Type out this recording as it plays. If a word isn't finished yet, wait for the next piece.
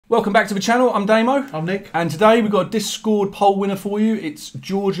Welcome back to the channel. I'm Damo. I'm Nick. And today we've got a Discord poll winner for you. It's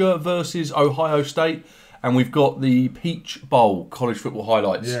Georgia versus Ohio State. And we've got the Peach Bowl college football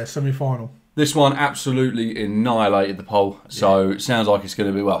highlights. Yeah, semi-final. This one absolutely annihilated the poll. So it sounds like it's going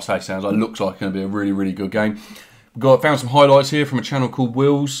to be, well, I say sounds like, looks like it's going to be a really, really good game. Found some highlights here from a channel called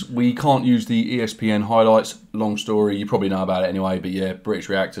Wills. We can't use the ESPN highlights. Long story, you probably know about it anyway. But yeah, British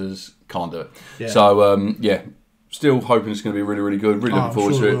reactors can't do it. Yeah. So yeah, still hoping it's going to be really, really good. Really looking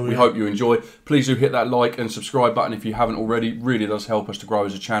forward to it. We hope you enjoy. Please do hit that like and subscribe button if you haven't already. Really does help us to grow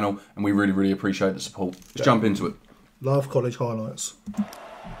as a channel, and we really, really appreciate the support. Let's jump into it. Love college highlights.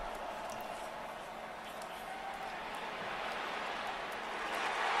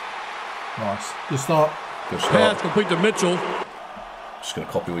 Nice. Good start. Good start. Pass complete to Mitchell. Just going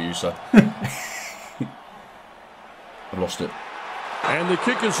to copy what you say. I've lost it. And the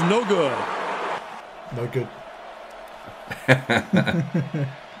kick is no good. No good.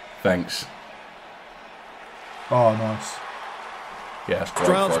 Thanks. Oh, nice. Yeah, that's great.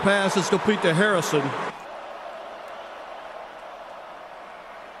 Stroud's pass is complete to Harrison.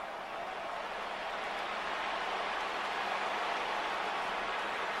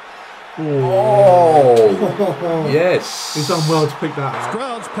 Oh, yes. He's done well to pick that out.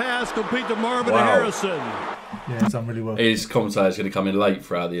 Stroud's pass complete to Marvin Harrison. Yeah, he's done really well. His commentator's going to come in late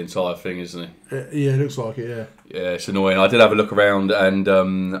throughout the entire thing, isn't he? Yeah, it looks like it, yeah. Yeah, it's annoying. I did have a look around, and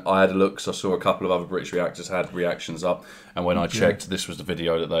I had a look, so I saw a couple of other British reactors had reactions up, and when I checked, this was the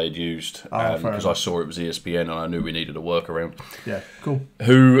video that they had used, because I saw it was ESPN, and I knew we needed a workaround. Yeah, cool.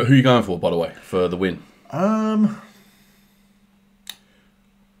 Who are you going for, by the way, for the win? I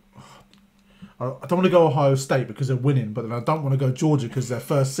don't want to go Ohio State because they're winning, but then I don't want to go Georgia because they're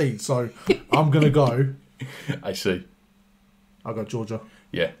first seed, so I'm going to go... I see. I'll go Georgia.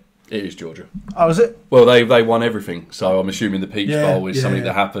 Yeah, it is Georgia. Oh, is it? Well, they won everything, so I'm assuming the Peach Bowl is something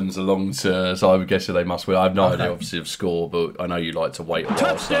that happens along to... So I would guess that they must win. I have no idea, obviously, of score, but I know you like to wait a while.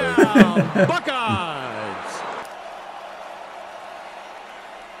 Touchdown, so. Buckeyes!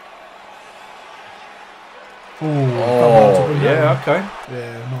 Oh, yeah, okay.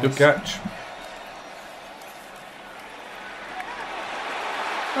 Yeah, nice. Good catch.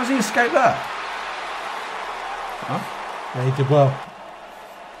 How does he escape that? Huh? Yeah, he did well.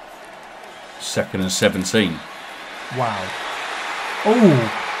 2nd and 17. Wow. Oh.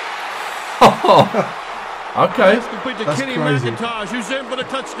 Okay. Pass complete to Kenny McIntosh, who's in for the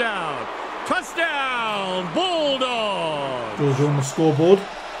touchdown. Touchdown, Bulldogs! Georgia on the scoreboard.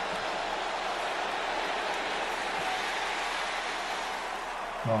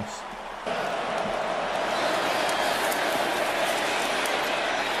 Nice.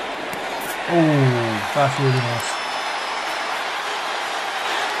 Oh, that's really nice.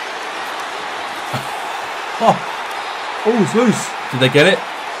 Oh, it's loose. Did they get it?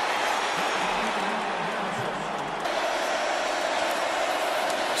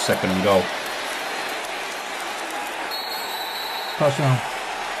 Second and goal. Touchdown.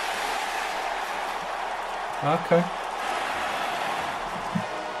 Okay.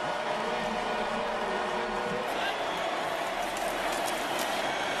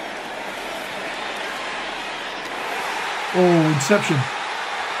 Oh, interception.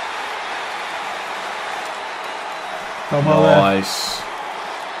 Done well nice.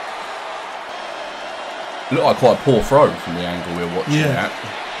 Looked like quite a poor throw from the angle we were watching at.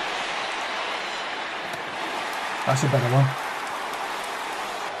 That's a better one.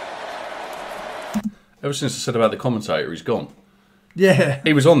 Ever since I said about the commentator, he's gone. Yeah.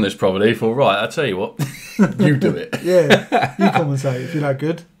 He was on this probably. He thought, right, I'll tell you what, you do it. Yeah, you commentate if you're that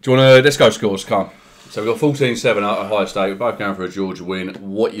good. Do you want to, let's go scores, come on. So we've got 14-7 out of Ohio State. We're both going for a Georgia win.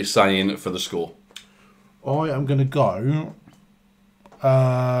 What are you saying for the score? I am going to go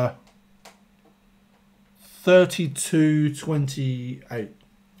 32-28.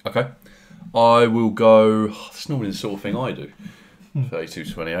 Okay. I will go... That's normally the sort of thing I do.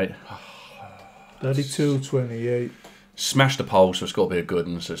 32-28. 32-28. Smash the poll, so it's got to be a good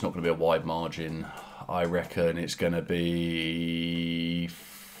one, so it's not going to be a wide margin. I reckon it's going to be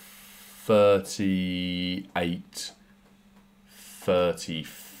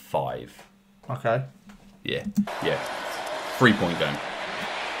 38-35. Okay. Yeah. 3-point game.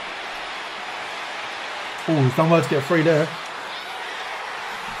 Oh, he's done well to get free there.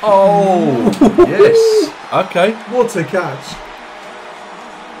 Oh, yes. Okay. What a catch.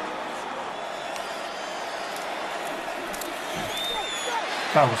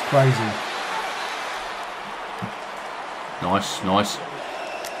 That was crazy. Nice.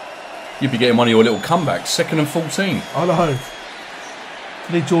 You'd be getting one of your little comebacks. 2nd and 14. I know. I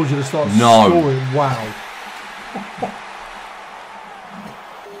need Georgia to start No. scoring. Wow.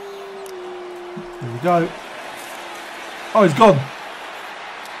 Here we go. Oh, he's gone.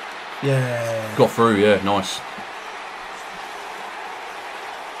 Yeah. Got through, yeah, nice.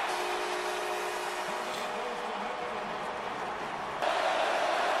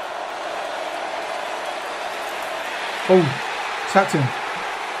 Oh, sacked him.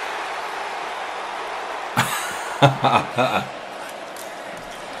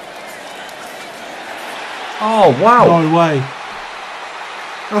 Oh, wow. No way.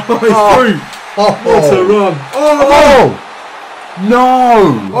 Oh, he's Oh. through. Oh. What a run. Oh!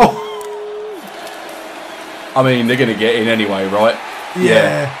 No! Oh. I mean, they're going to get in anyway, right?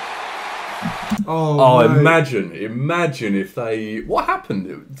 Yeah. Oh, Oh, mate. imagine if they... What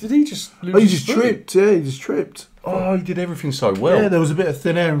happened? Did he just lose Oh, he his just footing? tripped. Yeah, he just tripped. Oh, he did everything so well. Yeah, there was a bit of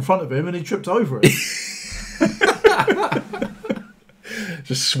thin air in front of him and he tripped over it.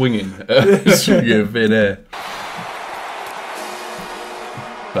 Just swinging. Swinging thin air.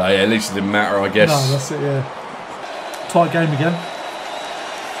 But yeah, at least it didn't matter, I guess. No, that's it, yeah. Tight game again.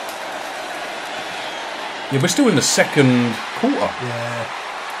 Yeah, we're still in the second quarter. Yeah.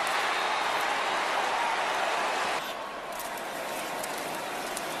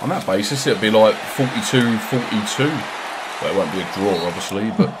 On that basis, it'd be like 42-42. Well, it won't be a draw, obviously,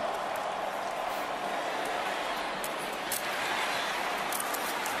 but...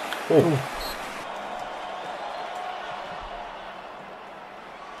 Oh.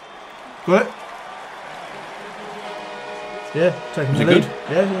 Got it? Yeah, taking the it lead. good?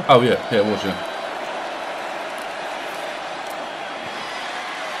 Yeah, yeah. Oh, yeah. Yeah, it was, yeah.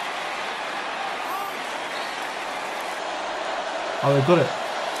 Oh, they got it.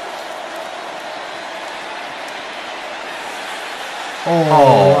 Oh,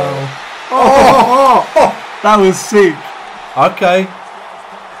 wow. Oh, that was sick. Okay.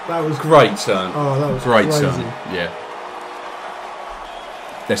 That was Great turn. Oh, that was Great crazy. turn. Yeah.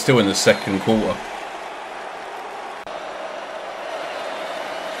 They're still in the second quarter.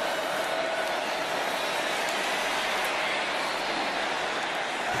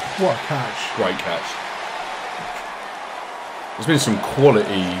 What a catch. Great catch. There's been some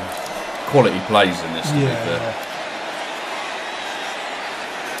quality plays in this. To be fair. Yeah.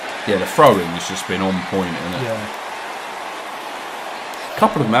 Yeah, the throwing has just been on point, isn't it? Yeah. A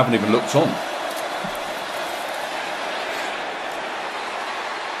couple of them haven't even looked on.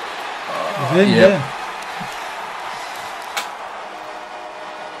 Yeah.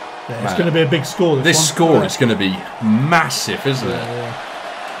 Yeah, it's going to be a big score. This one. score is going to be massive, isn't it? Yeah.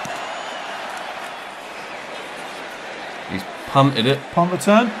 He's punted it. Punt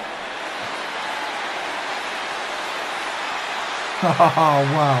return. Oh,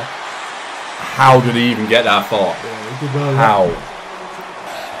 wow. How did he even get that far? Yeah, he did well. How?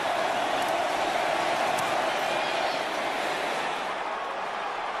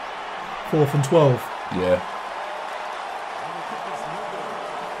 Fourth and 12. Yeah.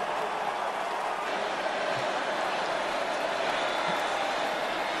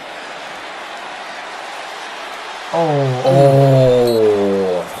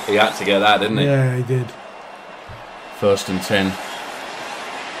 Oh, he had to get that, didn't he? Yeah, he did. First and 10.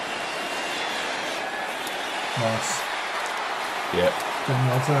 Nice. Yeah. 10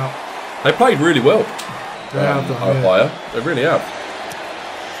 yards out. They played really well. They have done, yeah. Ohio. They really have.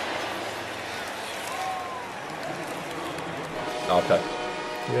 Okay.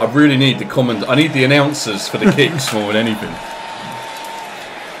 Yeah. I really need the comment. I need the announcers for the kicks more than anything.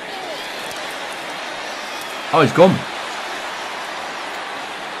 Oh, he's gone.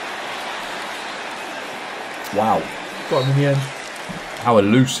 Wow. Got him in the end. How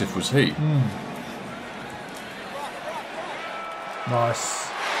elusive was he? Nice.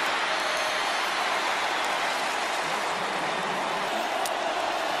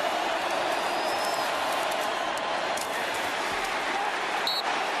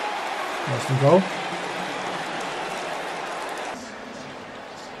 Nice and goal.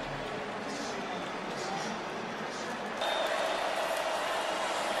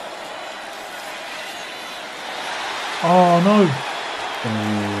 Oh no.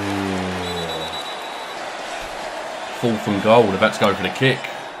 Fourth and goal. They're about to go for the kick.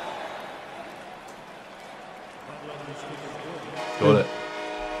 Got it.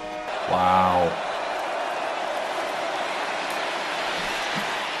 Wow.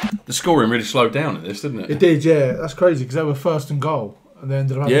 The scoring really slowed down at this, didn't it? It did, yeah. That's crazy because they were first and goal and they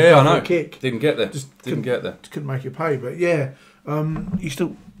ended up having to Yeah, go I for know. a kick. Didn't get there. Just Didn't get there. Couldn't make it pay, but yeah. You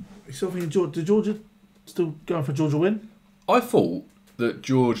still thinking did Georgia still going for Georgia win? I thought that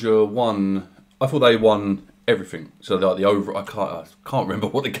Georgia won. I thought they won everything. So like the over. I can't remember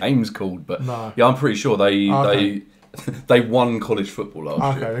what the game's called, but No. yeah, I'm pretty sure they Okay. They won college football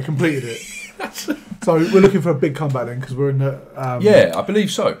last Okay, year. they completed it. So we're looking for a big comeback then, because we're in the Yeah, I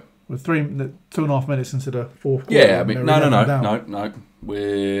believe so. we're 2.5 minutes into the fourth quarter. Yeah, I and mean, they're 11 down. no.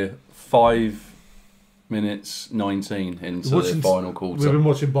 We're 5 minutes 19 into the final We've quarter. been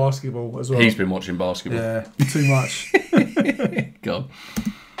watching basketball as well. He's been watching basketball. Yeah, too much. God.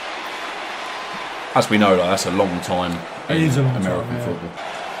 As we know, that's a long time It in is a long American time, yeah. football.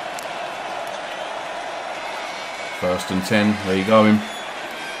 1st and 10. There you go. Him.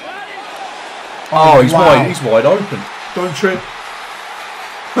 Oh, he's wow. wide. He's wide open. Don't trip.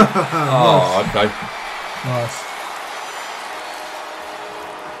 Oh, okay. Nice.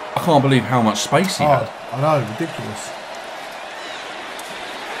 I can't believe how much space he had. I know, ridiculous.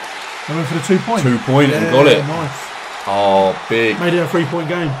 They went for the 2 point. 2 point and got it. Nice. Oh, big. Made it a 3 point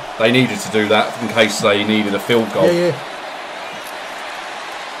game. They needed to do that in case they needed a field goal. Yeah.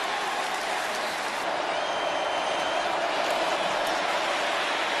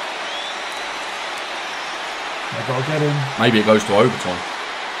 They got to get him. Maybe it goes to overtime.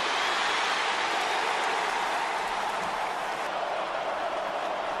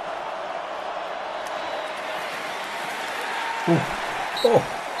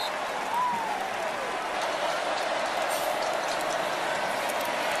 Oh.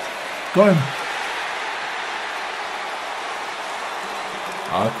 Got him.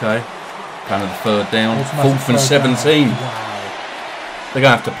 Okay. Kind of the 3rd down. Automatic 4th and third 17. down. Wow. They're going to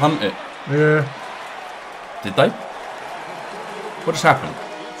have to punt it. Yeah. Did they? What just happened?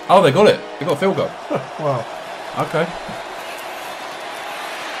 Oh, they got it. They got a field goal. Wow. Okay.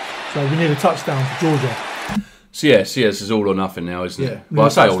 So we need a touchdown for Georgia. So yes, it's all or nothing now, isn't Yeah. it? Well, I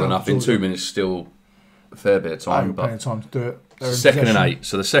say all or Touchdown nothing. for 2 Georgia. minutes still a fair bit of I time. haven't plenty But of time to do it. They're in 2nd and possession. 8.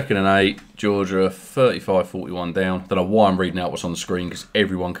 So the 2nd and 8, Georgia 35-41 down. Don't know why I'm reading out what's on the screen because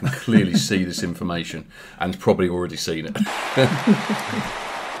everyone can clearly see this information and has probably already seen it. Nice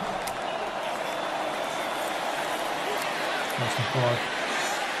and 5.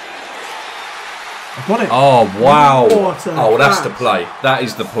 I got it. Oh, wow. What a Oh, that's the catch. play. That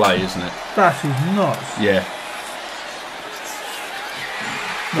is the play, isn't it? That is nuts. Yeah.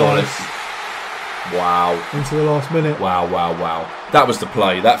 Got Nice. it. Wow. Into the last minute. Wow. That was the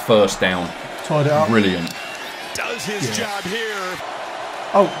play. That 1st down. Tied it up. Brilliant. Does his job here.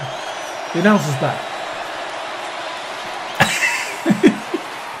 Oh, the announcer's back.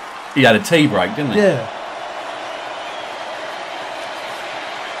 He had a tea break, didn't he? Yeah.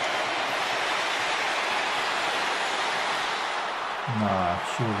 Nah,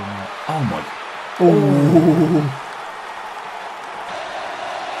 surely not. Oh, my. Oh.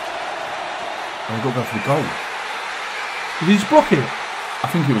 They've got to go for the goal. Did he just block it? I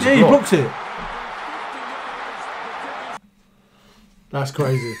think it was Yeah, a he block. blocked it. That's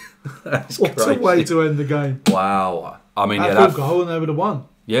crazy. That's What crazy. a way to end the game. Wow. I mean, That yeah, field goal and they would have won.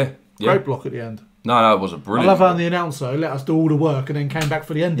 yeah. Great block at the end. No, it was a I brilliant. love how the announcer let us do all the work and then came back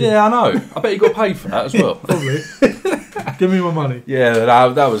for the ending. Yeah, I know. I bet you got paid for that as well. Probably. Give me my money. Yeah,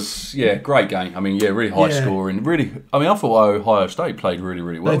 that was great game. I mean, really high Yeah. scoring. Really, I mean, I thought Ohio State played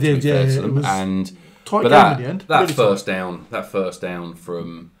really well. They to did, be fair yeah, to them. it was And tight but game at the end. that Really first down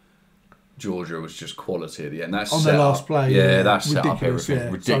from Georgia was just quality at the end. That On their set last up- play, yeah, yeah. that set up Ridiculous, everything.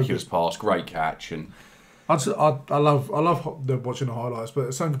 yeah. Ridiculous So pass, great catch, and I love watching the highlights,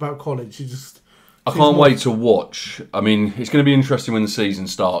 but something about college, you just. I can't wait to watch. I mean, it's going to be interesting when the season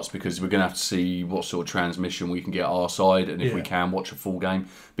starts because we're going to have to see what sort of transmission we can get our side and if we Yeah. can watch a full game.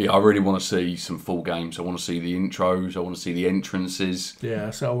 But yeah, I really want to see some full games. I want to see the intros. I want to see the entrances. Yeah,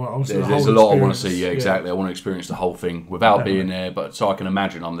 so I want to see There's the a whole lot I want to see. experience. Yeah, exactly. I want to experience the whole thing without Definitely. being there, but so I can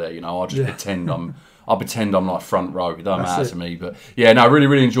imagine I'm there. I'll just Yeah. pretend I'll pretend I'm like front row. It doesn't That's matter it. to me. But yeah, no,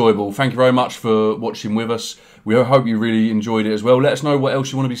 really enjoyable. Thank you very much for watching with us. We hope you really enjoyed it as well. Let us know what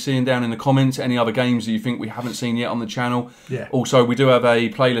else you want to be seeing down in the comments. Any other games that you think we haven't seen yet on the channel. Yeah. Also, we do have a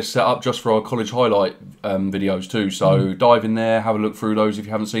playlist set up just for our college highlight videos too. So dive in there, have a look through those if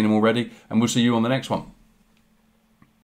you haven't seen them already, and we'll see you on the next one.